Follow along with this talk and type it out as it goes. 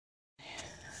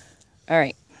All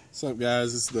right. What's up,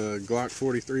 guys? It's the Glock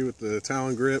 43 with the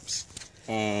Talon grips.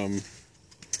 Sorry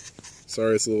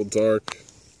it's a little dark.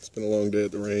 It's been a long day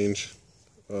at the range.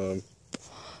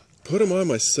 Put them on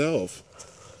myself.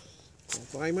 All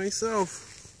by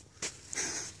myself.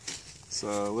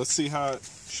 So let's see how it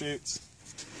shoots.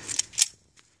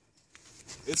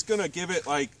 It's gonna give it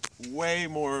like way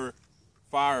more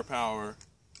firepower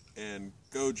and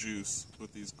go juice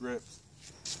with these grips.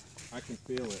 I can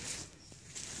feel it.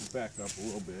 Back up a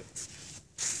little bit.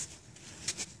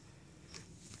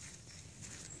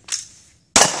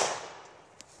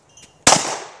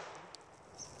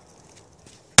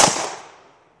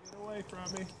 Get away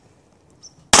from me.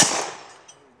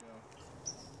 There we go.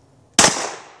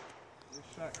 This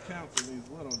shot counts in these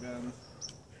little guns.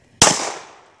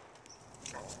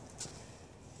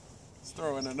 Let's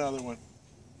throw in another one.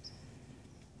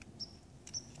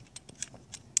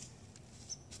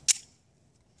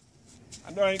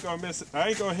 I know I ain't gonna miss it. I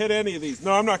ain't gonna hit any of these.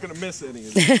 No, I'm not gonna miss any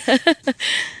of these.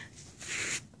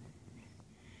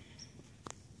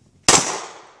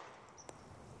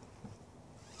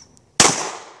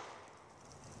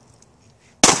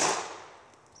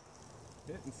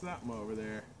 Hitting something over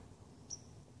there.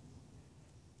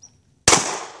 Try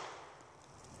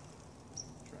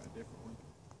a different one.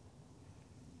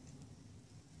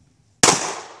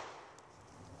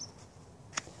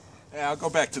 Yeah, I'll go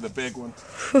back to the big one.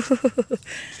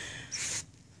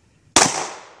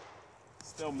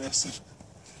 Still missing.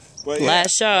 But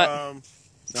Last shot.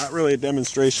 Not really a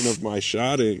demonstration of my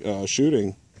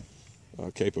shooting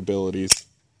capabilities,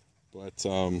 but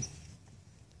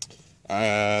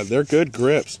they're good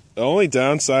grips. The only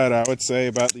downside I would say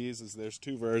about these is there's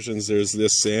two versions. There's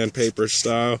this sandpaper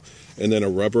style and then a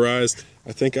rubberized.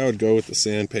 I think I would go with the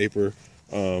sandpaper.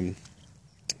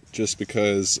 Just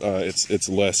because it's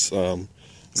less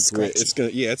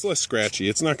scratchy. It's less scratchy.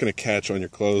 It's not gonna catch on your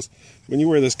clothes. When you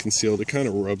wear this concealed, it kind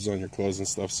of rubs on your clothes and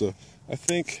stuff. So I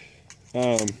think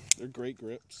they're great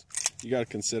grips. You got to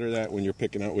consider that when you're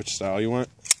picking out which style you want.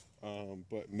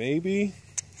 But maybe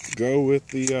go with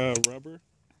the rubber.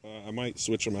 I might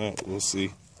switch them out. We'll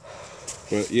see.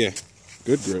 But yeah,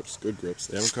 good grips. Good grips.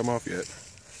 They haven't come off yet.